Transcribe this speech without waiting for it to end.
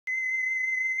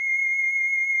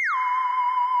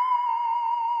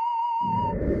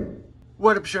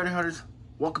What up, shiny hunters?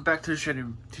 Welcome back to the shiny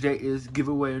room. Today is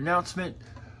giveaway announcement.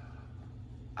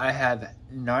 I have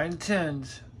 9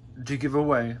 tins to give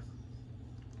away,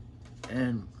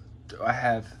 and I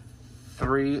have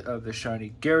 3 of the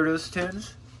shiny Gyarados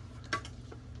tins,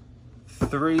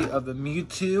 3 of the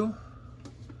Mewtwo,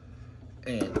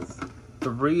 and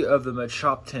 3 of the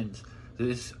Machop tins.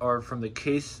 These are from the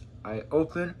case I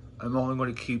opened. I'm only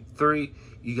going to keep 3.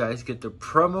 You guys get the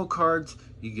promo cards.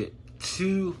 You get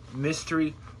 2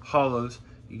 mystery hollows.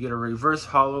 You get a reverse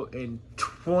hollow and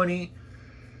 20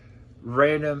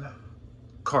 random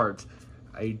cards.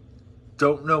 I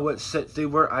don't know what sets they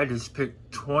were. I just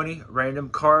picked 20 random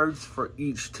cards for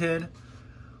each 10.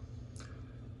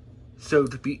 So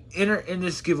to be entered in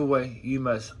this giveaway, you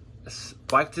must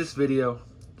like this video,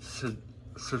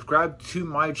 subscribe to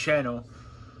my channel,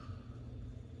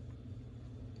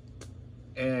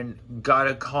 and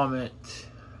gotta comment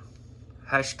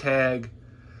hashtag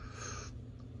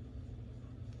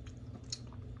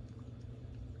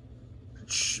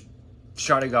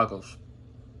shiny goggles.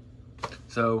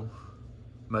 So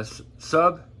must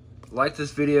sub, like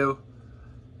this video,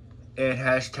 and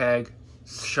hashtag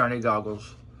shiny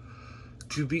goggles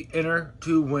to be entered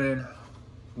to win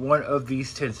one of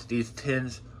these tins. These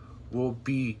tins will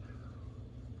be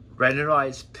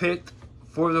randomized, picked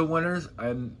for the winners,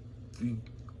 and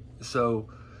so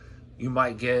you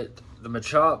might get the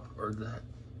Machop or the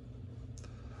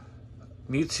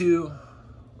Mewtwo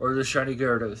or the shiny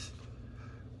Gyarados.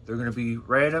 They're going to be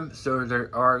random, so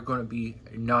there are going to be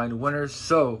 9 winners.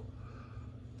 So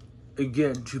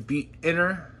again, to be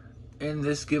entered in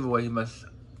this giveaway, you must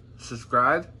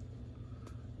subscribe,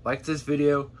 like this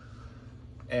video,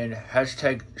 and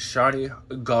hashtag shiny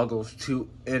goggles to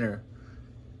enter.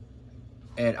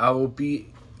 And I will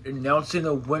be announcing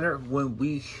a winner when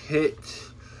we hit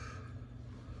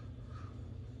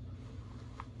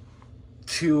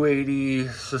 280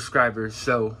 subscribers.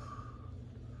 So,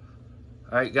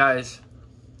 alright guys,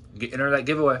 get entered that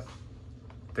giveaway.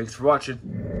 Thanks for watching.